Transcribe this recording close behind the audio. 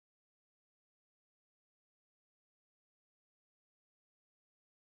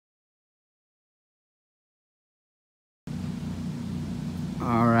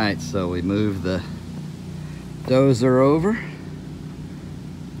night, so we moved the dozer over.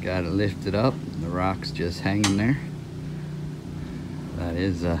 Got it lifted up. The rock's just hanging there. That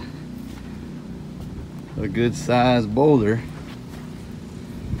is a good sized boulder.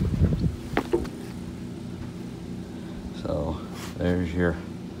 So there's your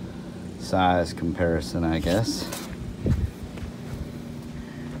size comparison, I guess.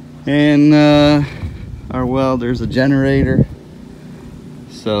 And our welder's a generator,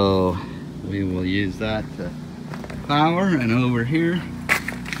 so we will use that to power. And over here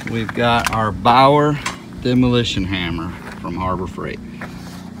we've got our Bauer demolition hammer from Harbor Freight.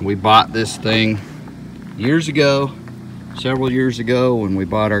 We bought this thing years ago, several years ago. When we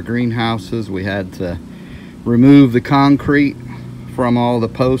bought our greenhouses, we had to remove the concrete from all the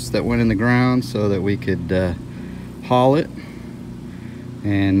posts that went in the ground so that we could haul it.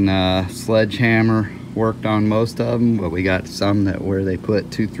 And Sledgehammer worked on most of them, but we got some that where they put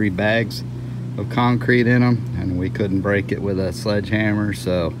 2-3 bags of concrete in them, and we couldn't break it with a sledgehammer,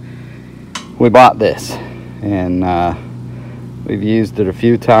 so we bought this. And we've used it a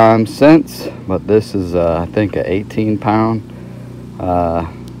few times since, but this is I think a 18-pound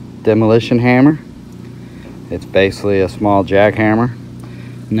demolition hammer. It's basically a small jackhammer.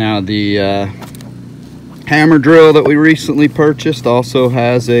 Now the hammer drill that we recently purchased also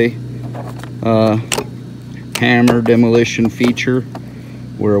has a hammer demolition feature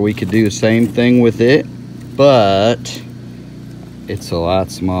where we could do the same thing with it, but it's a lot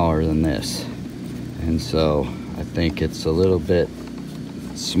smaller than this, and so I think it's a little bit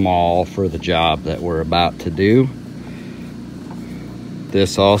small for the job that we're about to do.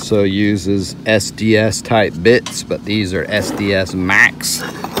 This also uses SDS type bits, but these are SDS Max,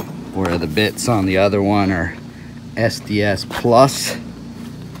 where the bits on the other one are SDS Plus.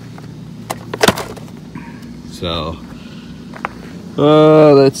 So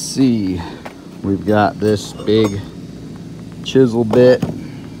let's see, we've got this big chisel bit,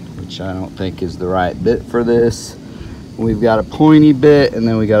 which I don't think is the right bit for this. We've got a pointy bit, and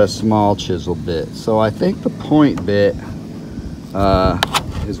then we got a small chisel bit. So I think the point bit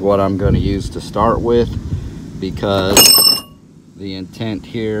is what I'm going to use to start with, because the intent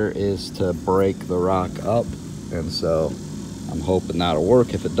here is to break the rock up, and so I'm hoping that'll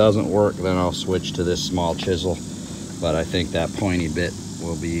work. If it doesn't work, then I'll switch to this small chisel, but I think that pointy bit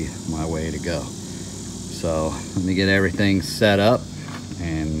will be my way to go. So let me get everything set up,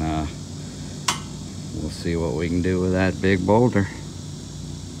 and we'll see what we can do with that big boulder.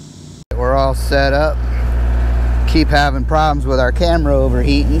 We're all set up. Keep having problems with our camera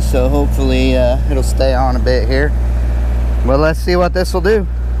overheating, so hopefully it'll stay on a bit here. Well, let's see what this will do.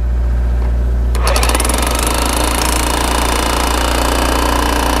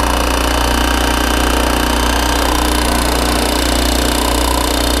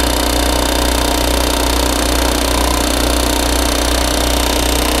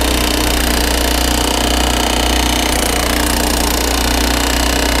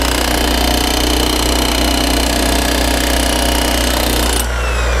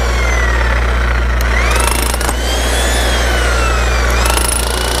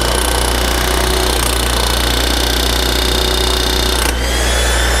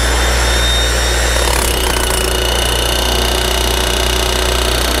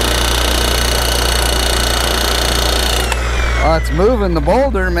 It's moving the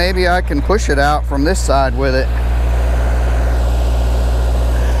boulder. Maybe I can push it out from this side with it.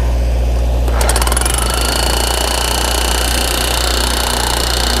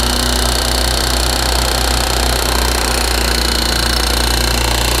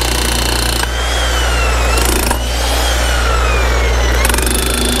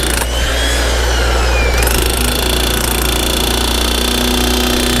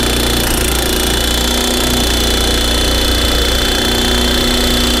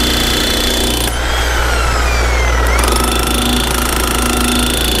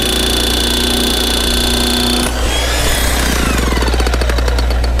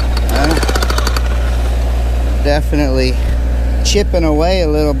 Definitely chipping away a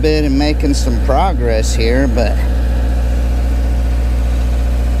little bit and making some progress here, but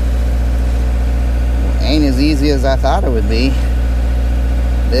ain't as easy as I thought it would be.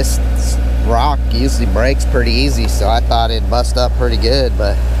 This rock usually breaks pretty easy, so I thought it'd bust up pretty good,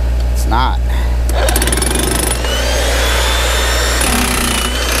 but it's not.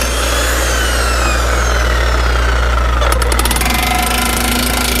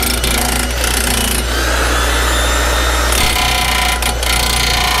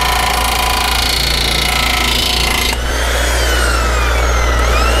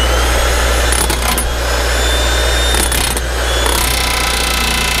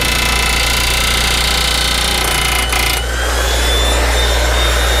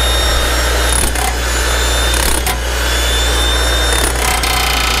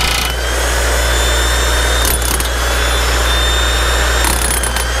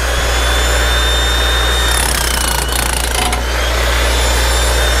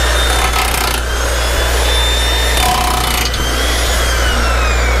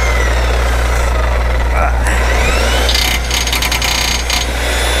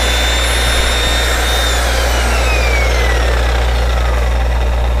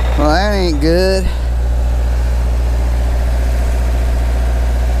 Well, that ain't good.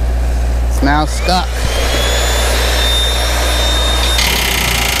 It's now stuck.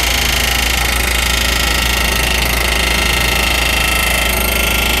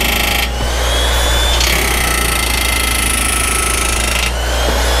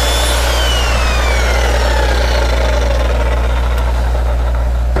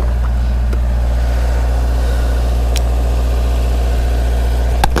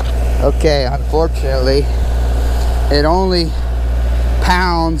 Okay, unfortunately, it only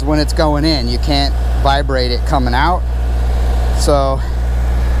pounds when it's going in. You can't vibrate it coming out. So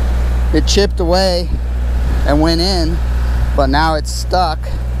it chipped away and went in, but now it's stuck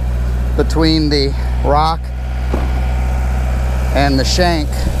between the rock and the shank,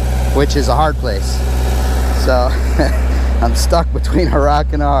 which is a hard place. So I'm stuck between a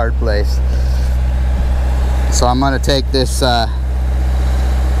rock and a hard place. So I'm gonna take this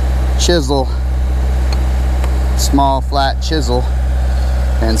chisel, small flat chisel,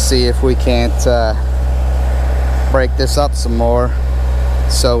 and see if we can't break this up some more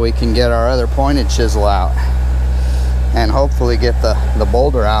so we can get our other pointed chisel out and hopefully get the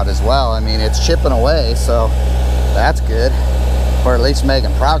boulder out as well. I mean, it's chipping away, so that's good. Or at least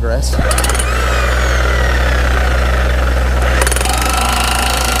making progress.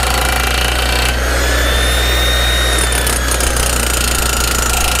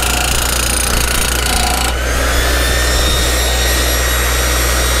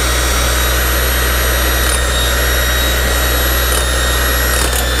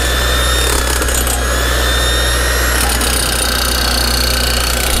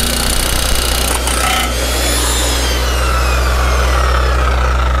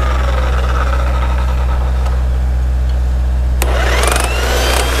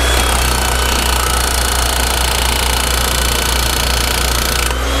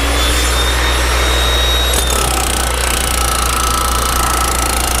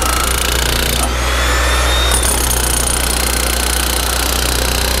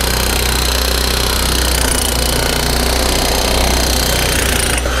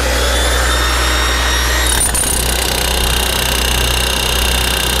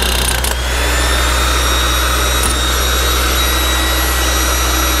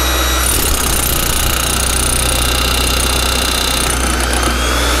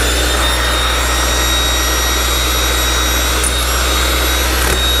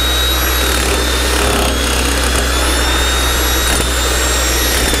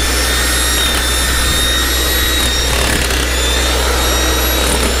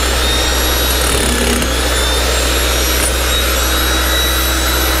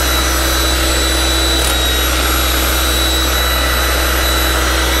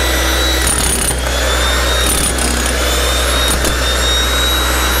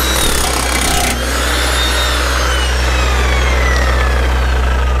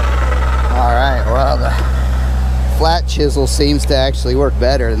 Flat chisel seems to actually work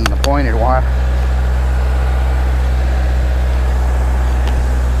better than the pointed one.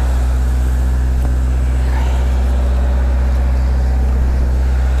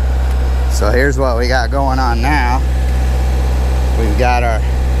 So here's what we got going on now. We've got our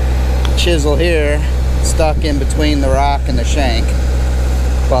chisel here stuck in between the rock and the shank,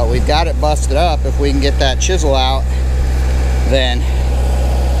 but we've got it busted up. If we can get that chisel out, then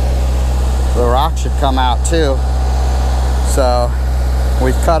the rock should come out too. So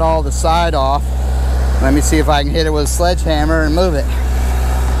we've cut all the side off. Let me see if I can hit it with a sledgehammer and move it.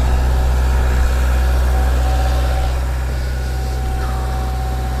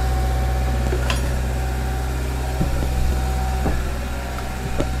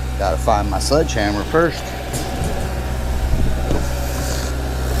 Gotta find my sledgehammer first.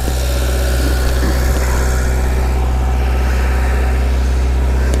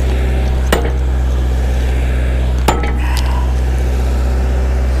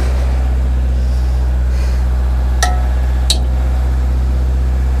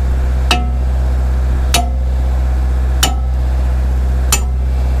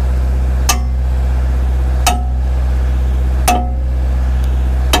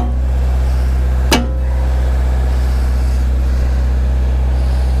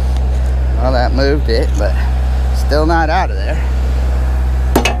 Well, that moved it, but still not out of there.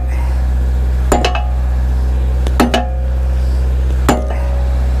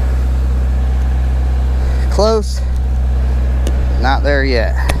 Close, not there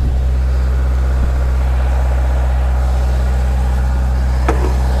yet.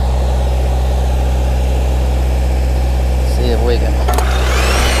 See if we can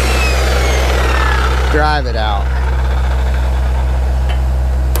drive it out.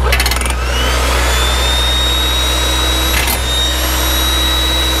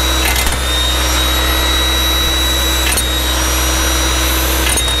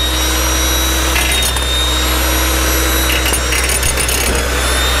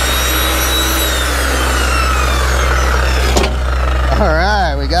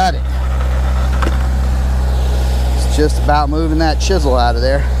 just about moving that chisel out of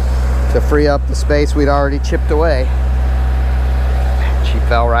there to free up the space we'd already chipped away. She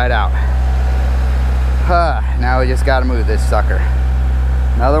fell right out. Now we just got to move this sucker.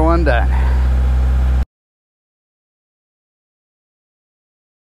 Another one done.